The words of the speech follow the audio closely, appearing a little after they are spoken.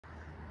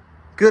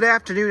Good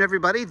afternoon,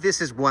 everybody. This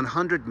is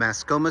 100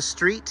 Mascoma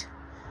Street.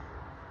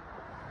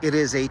 It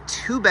is a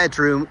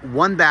 2-bedroom,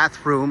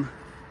 1-bathroom,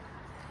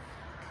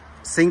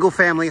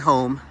 single-family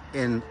home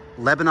in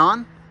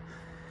Lebanon,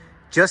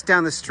 just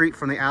down the street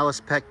from the Alice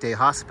Peck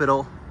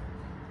Hospital,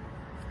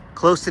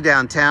 close to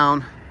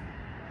downtown.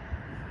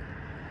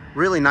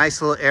 Really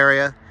nice little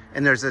area,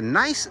 and there's a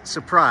nice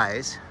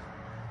surprise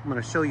I'm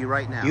going to show you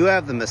right now. You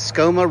have the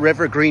Mascoma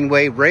River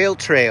Rail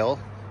Trail,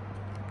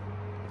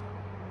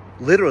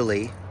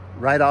 literally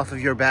right off of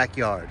your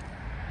backyard.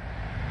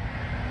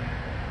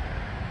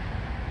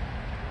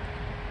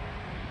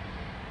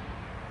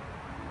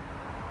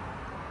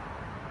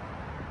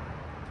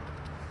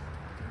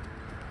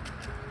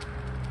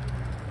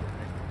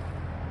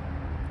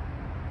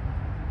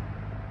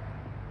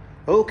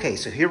 Okay,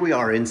 so here we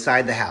are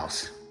inside the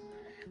house.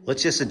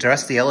 Let's just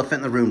address the elephant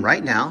in the room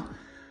right now.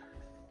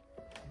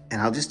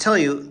 And I'll just tell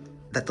you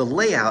that the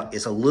layout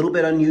is a little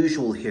bit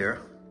unusual here,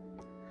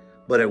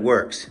 but it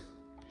works.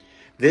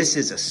 This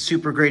is a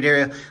super great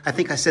area. I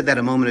think I said that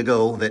a moment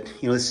ago that,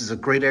 this is a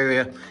great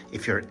area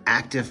if you're an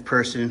active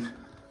person.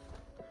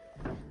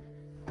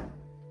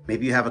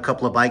 Maybe you have a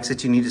couple of bikes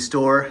that you need to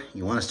store.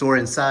 You want to store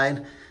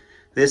inside.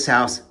 This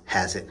house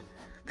has it.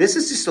 This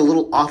is just a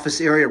little office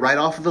area right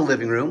off of the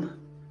living room.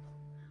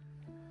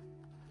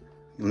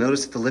 You'll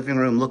notice that the living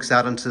room looks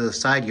out onto the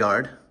side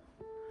yard.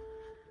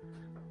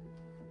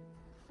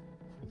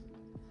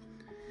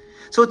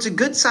 So it's a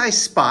good sized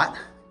spot.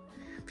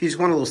 If you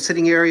just want a little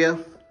sitting area,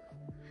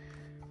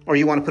 or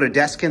you want to put a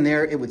desk in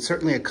there, it would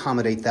certainly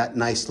accommodate that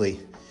nicely.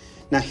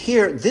 Now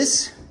here,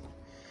 this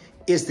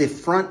is the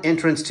front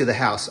entrance to the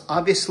house.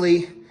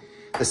 Obviously,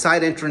 the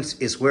side entrance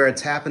is where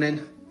it's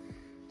happening.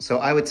 So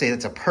I would say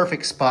that's a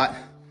perfect spot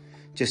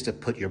just to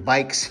put your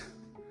bikes,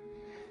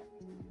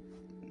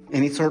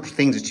 any sort of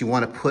things that you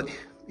want to put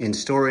in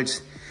storage,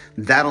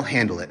 that'll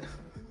handle it.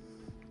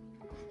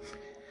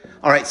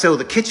 All right, so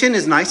the kitchen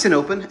is nice and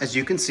open, as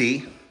you can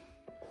see.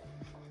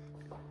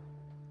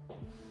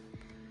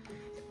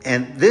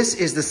 And this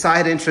is the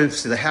side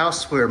entrance to the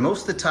house where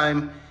most of the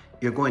time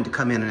you're going to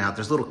come in and out.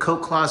 There's a little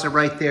coat closet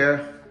right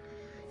there.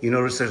 You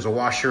notice there's a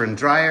washer and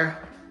dryer.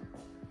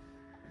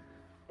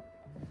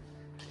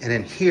 And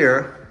then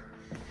here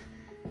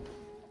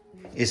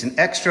is an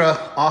extra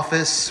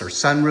office or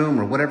sunroom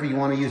or whatever you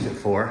want to use it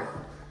for.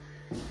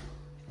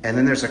 And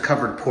then there's a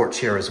covered porch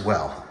here as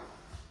well.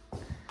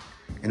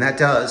 And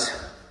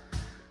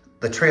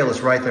the trail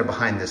is right there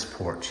behind this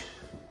porch.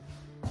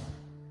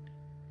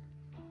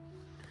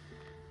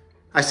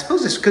 I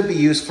suppose this could be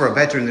used for a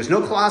bedroom. There's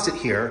no closet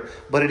here,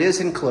 but it is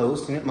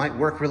enclosed and it might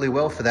work really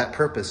well for that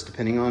purpose,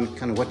 depending on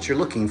kind of what you're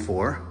looking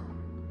for.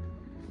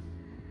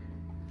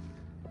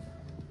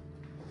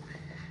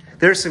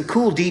 There's some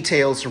cool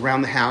details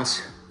around the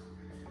house.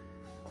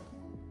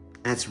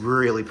 That's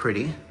really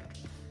pretty.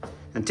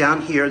 And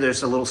down here,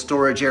 there's a little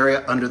storage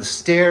area under the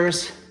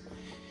stairs.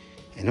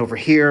 And over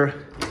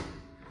here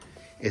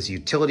is a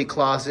utility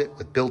closet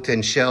with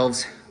built-in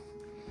shelves.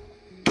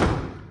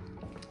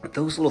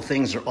 Those little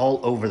things are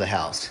all over the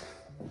house.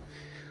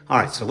 All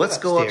right, so let's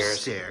go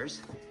upstairs.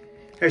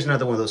 There's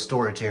another one of those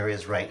storage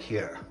areas right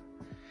here.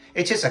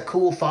 It's just a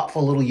cool,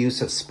 thoughtful little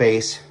use of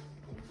space.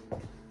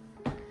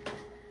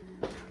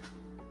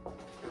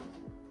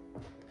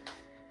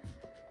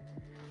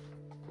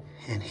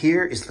 And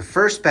here is the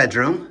first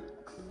bedroom.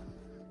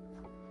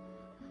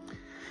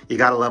 You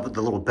gotta love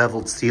the little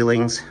beveled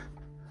ceilings.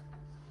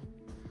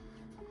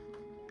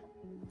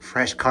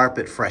 Fresh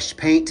carpet, fresh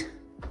paint.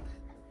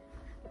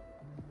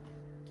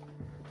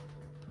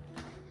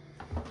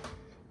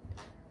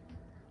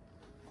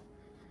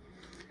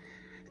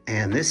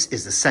 And this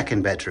is the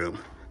second bedroom.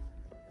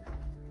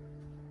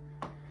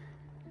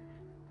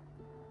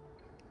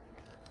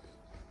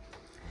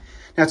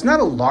 Now, it's not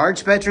a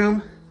large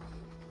bedroom,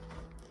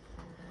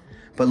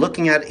 but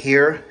looking at it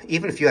here,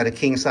 even if you had a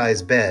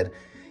king-size bed,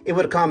 it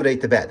would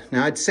accommodate the bed.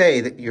 Now, I'd say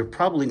that you're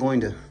probably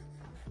going to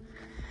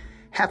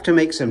have to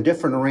make some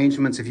different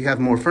arrangements if you have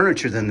more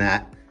furniture than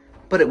that,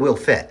 but it will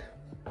fit.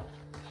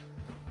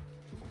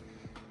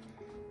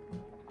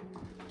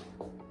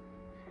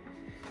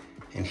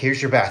 And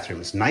here's your bathroom.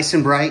 It's nice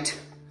and bright,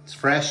 it's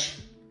fresh,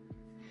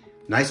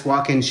 nice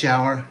walk-in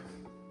shower.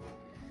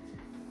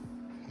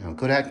 Now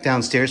go back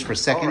downstairs for a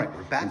second. All right,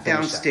 we're back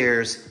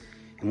downstairs,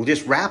 and we'll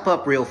just wrap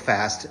up real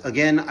fast.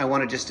 Again, I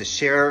wanted just to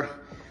share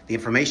the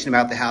information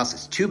about the house.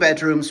 It's 2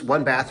 bedrooms,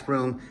 1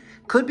 bathroom.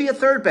 Could be a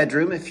 3rd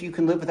bedroom if you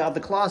can live without the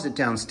closet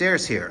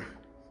downstairs here.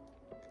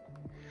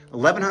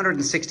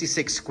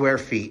 1,166 square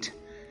feet.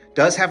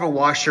 Does have a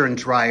washer and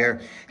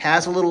dryer.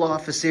 Has a little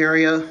office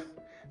area,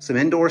 some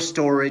indoor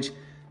storage,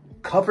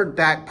 covered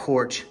back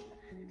porch.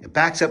 It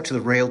backs up to the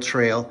rail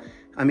trail.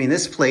 I mean,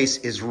 this place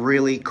is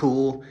really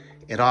cool.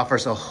 It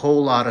offers a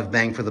whole lot of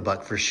bang for the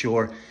buck for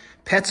sure.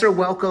 Pets are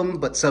welcome,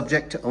 but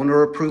subject to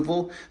owner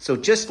approval. So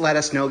just let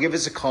us know, give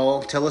us a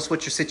call, tell us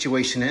what your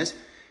situation is,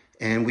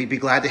 and we'd be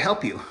glad to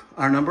help you.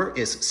 Our number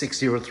is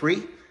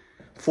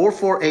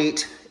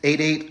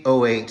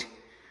 603-448-8808.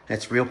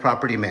 That's Real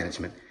Property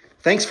Management.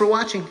 Thanks for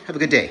watching. Have a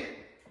good day.